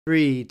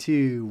Three,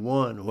 two,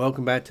 one.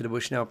 Welcome back to the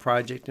Bushnell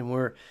Project, and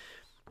we're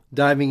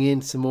diving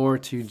in some more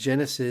to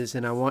Genesis.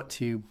 And I want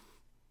to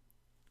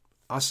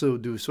also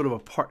do sort of a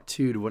part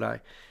two to what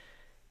I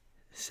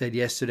said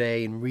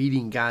yesterday in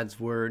reading God's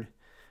Word,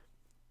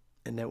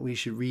 and that we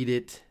should read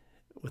it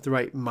with the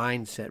right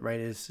mindset, right?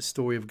 It's the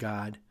story of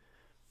God.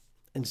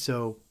 And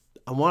so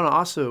I want to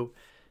also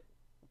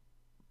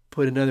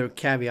put another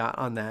caveat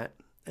on that,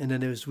 and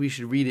that is we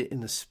should read it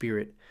in the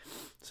Spirit.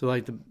 So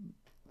like the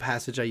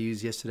passage I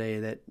used yesterday,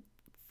 that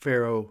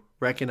Pharaoh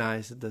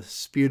recognized that the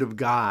Spirit of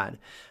God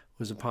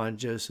was upon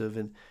Joseph.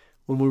 And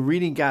when we're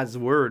reading God's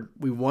Word,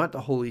 we want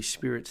the Holy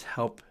Spirit's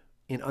help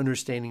in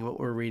understanding what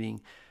we're reading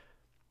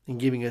and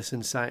giving us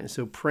insight. And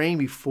so praying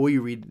before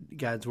you read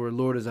God's Word,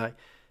 Lord, as I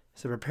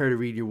prepare to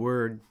read your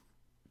Word,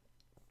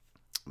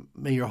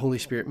 may your Holy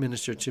Spirit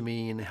minister to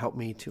me and help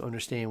me to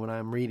understand what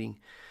I'm reading.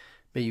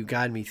 May you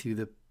guide me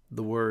through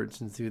the words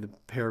and through the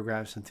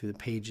paragraphs and through the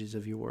pages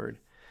of your Word.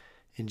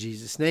 In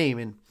Jesus'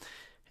 name,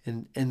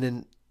 and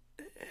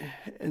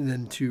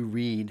then to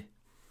read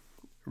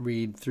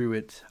through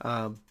it,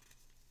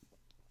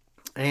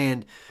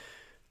 and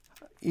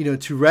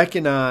to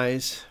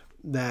recognize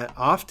that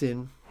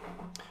often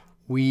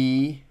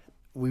we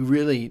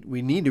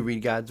need to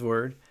read God's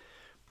Word,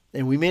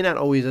 and we may not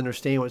always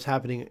understand what's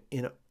happening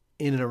in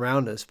and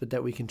around us, but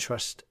that we can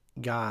trust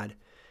God,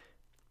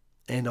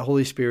 and the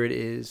Holy Spirit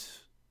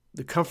is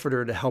the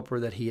comforter, the helper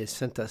that He has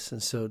sent us,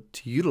 and so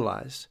to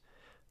utilize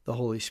the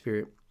Holy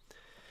Spirit.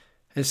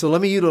 And so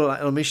let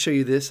me show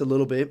you this a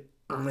little bit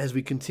as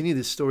we continue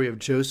the story of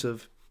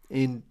Joseph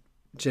in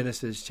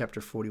Genesis chapter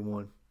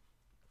 41.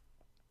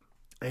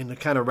 And to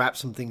kind of wrap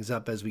some things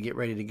up as we get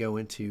ready to go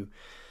into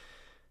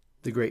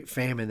the great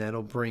famine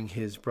that'll bring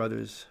his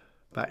brothers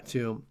back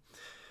to him.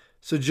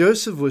 So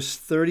Joseph was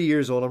 30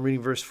 years old. I'm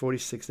reading verse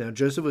 46 now.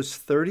 Joseph was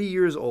 30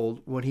 years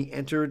old when he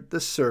entered the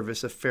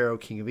service of Pharaoh,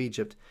 king of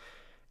Egypt.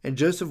 And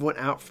Joseph went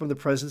out from the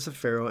presence of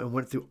Pharaoh and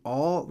went through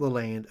all the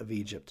land of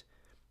Egypt.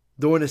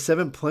 During the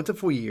 7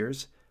 plentiful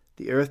years,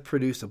 the earth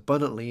produced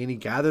abundantly, and he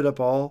gathered up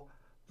all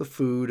the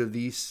food of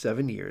these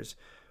 7 years,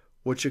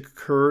 which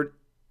occurred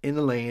in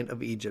the land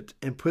of Egypt,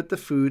 and put the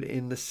food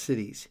in the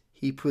cities.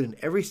 He put in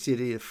every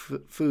city the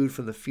food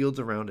from the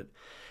fields around it.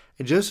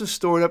 And Joseph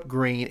stored up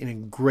grain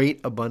in great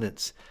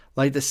abundance,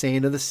 like the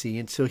sand of the sea,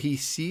 until he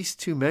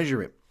ceased to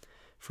measure it,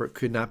 for it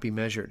could not be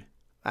measured.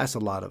 That's a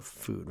lot of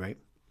food, right?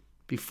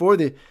 Before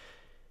the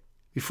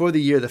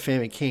year the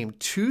famine came,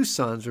 2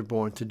 sons were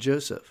born to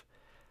Joseph.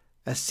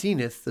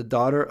 Asenath, the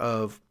daughter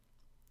of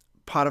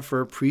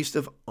Potiphar, priest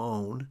of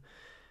On,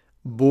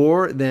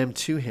 bore them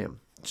to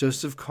him.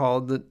 Joseph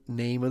called the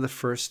name of the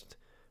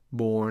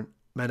firstborn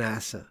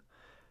Manasseh,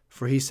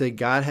 for he said,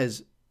 God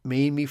has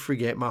made me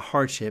forget my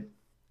hardship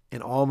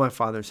in all my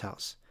father's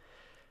house.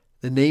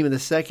 The name of the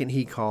second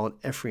he called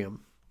Ephraim,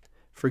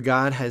 for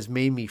God has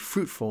made me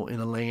fruitful in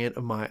the land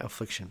of my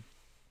affliction.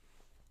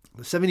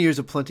 The 7 years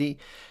of plenty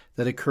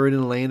that occurred in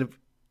the land of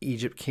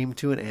Egypt came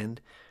to an end,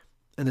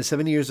 and the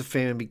 7 years of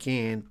famine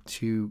began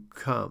to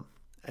come,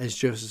 as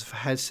Joseph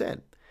had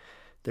said.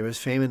 There was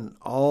famine in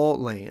all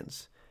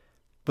lands,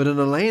 but in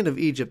the land of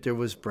Egypt there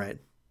was bread.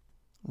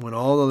 When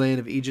all the land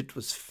of Egypt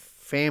was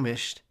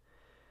famished,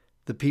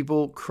 the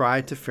people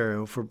cried to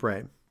Pharaoh for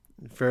bread.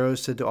 And Pharaoh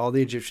said to all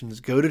the Egyptians,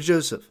 go to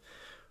Joseph.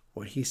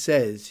 What he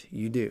says,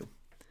 you do.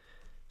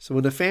 So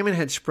when the famine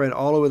had spread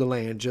all over the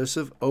land,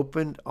 Joseph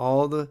opened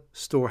all the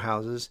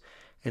storehouses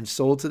and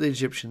sold to the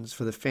Egyptians,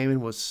 for the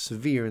famine was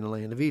severe in the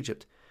land of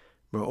Egypt.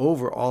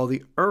 Moreover, all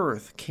the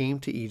earth came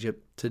to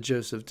Egypt to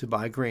Joseph to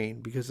buy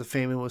grain, because the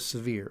famine was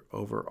severe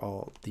over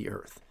all the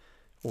earth,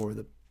 or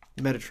the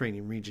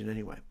Mediterranean region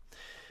anyway.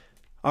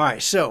 All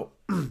right, so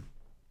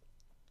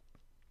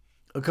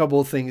a couple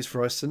of things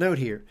for us to note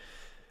here.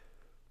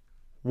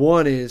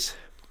 One is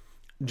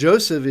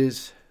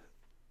Joseph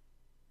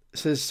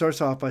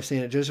starts off by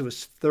saying that Joseph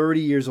was 30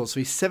 years old. So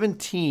he's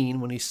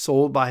 17 when he's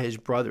sold by his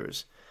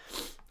brothers.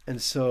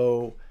 And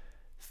so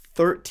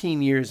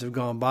 13 years have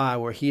gone by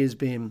where he has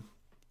been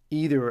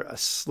either a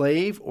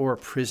slave or a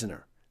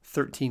prisoner.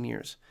 13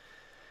 years.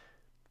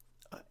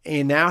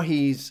 And now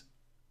he's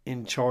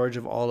in charge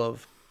of all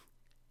of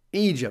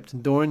Egypt.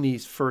 And during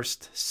these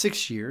first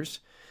 6 years,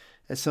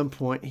 at some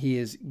point he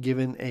is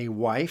given a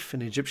wife,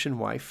 an Egyptian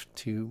wife,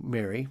 to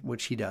marry,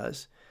 which he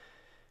does.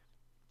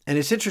 And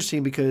it's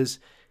interesting because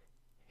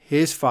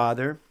his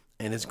father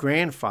and his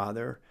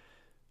grandfather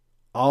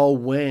all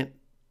went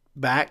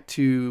back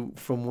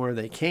from where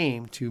they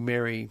came to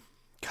marry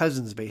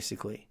cousins,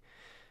 basically.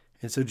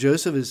 And so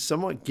Joseph is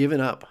somewhat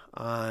given up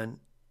on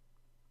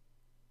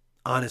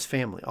his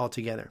family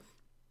altogether.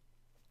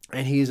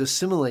 And he's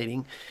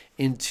assimilating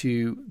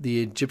into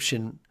the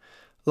Egyptian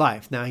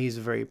life. Now, he's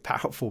a very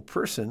powerful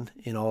person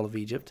in all of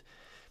Egypt,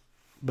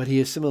 but he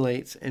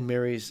assimilates and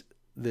marries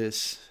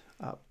this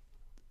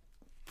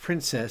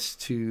princess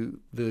to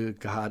the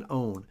god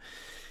On.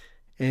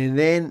 And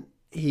then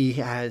he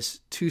has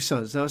 2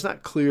 sons. Now, it's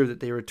not clear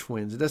that they were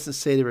twins. It doesn't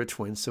say they were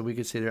twins, so we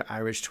could say they're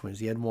Irish twins.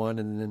 He had one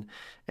and then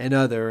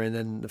another, and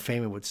then the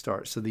famine would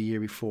start, so the year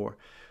before.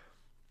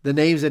 the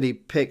names that he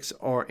picks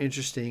are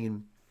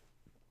interesting.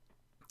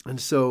 And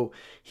so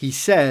he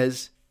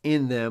says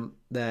in them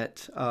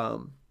that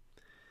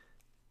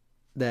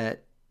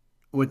that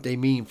what they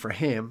mean for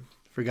him.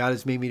 For God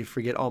has made me to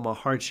forget all my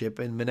hardship.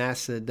 And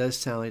Manasseh does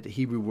sound like the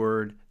Hebrew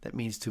word that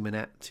means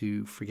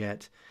to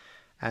forget,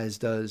 as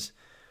does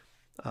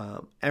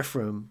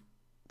Ephraim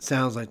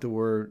sounds like the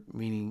word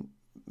meaning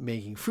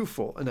making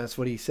fruitful. And that's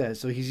what he says.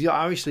 So he's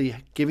obviously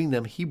giving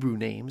them Hebrew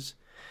names,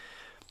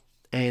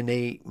 and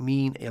they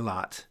mean a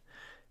lot.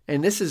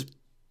 And this is,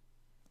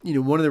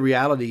 one of the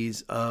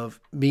realities of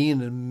being in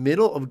the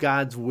middle of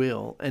God's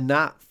will and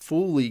not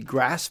fully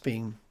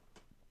grasping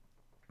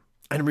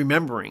and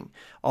remembering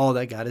all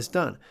that God has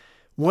done.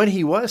 When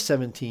he was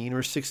 17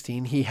 or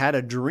 16, he had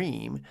a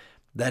dream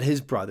that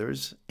his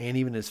brothers and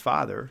even his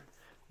father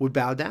would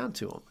bow down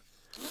to him.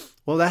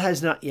 Well, that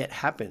has not yet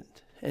happened.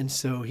 And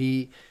so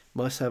he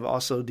must have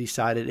also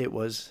decided it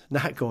was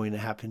not going to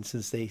happen,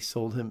 since they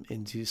sold him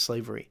into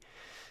slavery.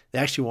 They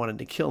actually wanted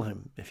to kill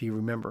him, if you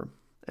remember.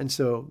 And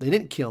so they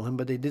didn't kill him,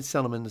 but they did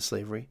sell him into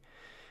slavery.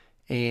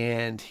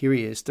 And here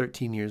he is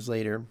 13 years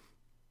later.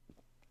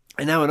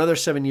 And now another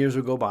 7 years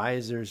will go by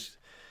as there's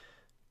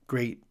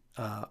great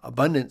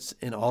abundance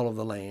in all of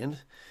the land.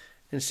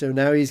 And so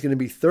now he's going to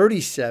be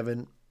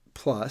 37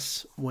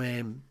 plus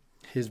when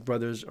his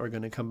brothers are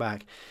going to come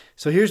back.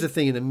 So here's the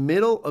thing. In the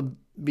middle of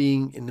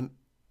being in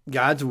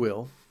God's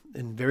will,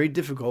 and very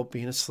difficult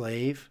being a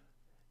slave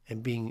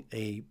and being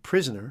a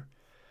prisoner,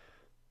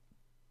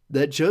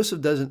 that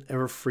Joseph doesn't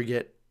ever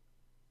forget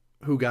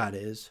who God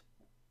is,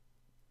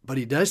 but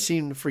he does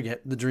seem to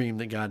forget the dream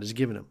that God has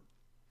given him,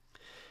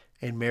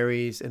 and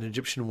marries an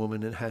Egyptian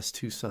woman and has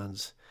 2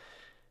 sons,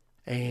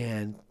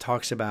 and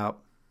talks about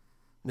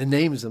and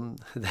names them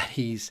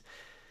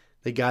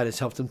that God has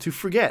helped him to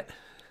forget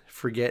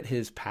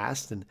his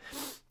past and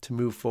to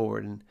move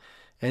forward.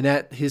 And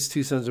that his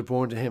 2 sons are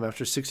born to him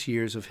after 6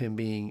 years of him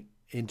being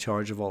in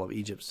charge of all of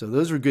Egypt. So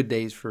those were good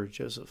days for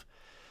Joseph.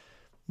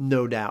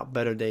 No doubt,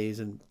 better days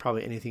than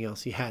probably anything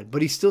else he had.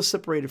 But he's still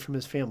separated from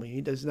his family.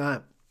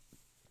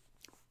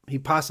 He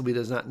possibly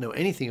does not know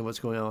anything of what's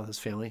going on with his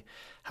family.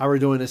 However,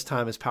 during this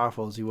time, as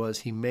powerful as he was,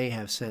 he may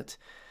have sent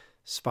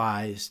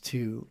spies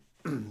to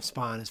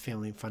spy on his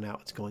family and find out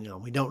what's going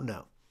on. We don't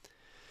know.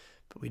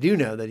 But we do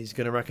know that he's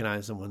going to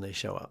recognize them when they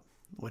show up,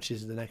 which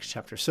is the next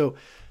chapter. So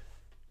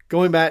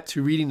going back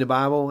to reading the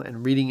Bible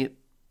and reading it,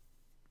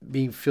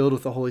 being filled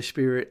with the Holy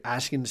Spirit,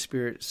 asking the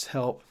Spirit's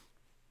help,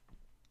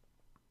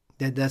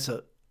 that's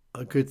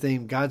a good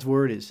thing. God's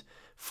word is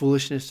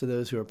foolishness to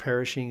those who are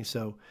perishing.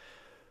 So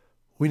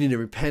we need to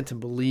repent and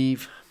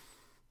believe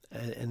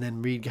and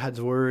then read God's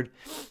word.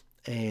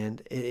 And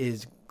it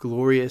is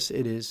glorious.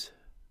 It is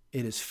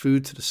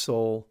food to the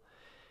soul.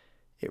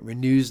 It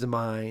renews the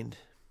mind.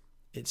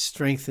 It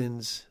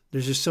strengthens.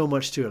 There's just so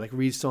much to it. Like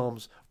read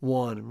Psalms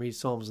 1 and read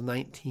Psalms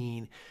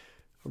 19,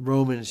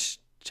 Romans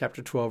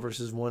chapter 12,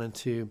 verses 1 and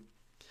 2.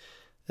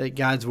 That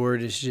God's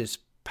word is just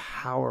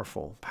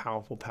powerful,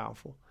 powerful,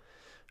 powerful.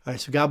 All right,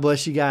 so God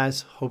bless you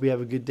guys. Hope you have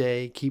a good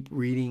day. Keep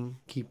reading.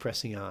 Keep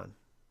pressing on.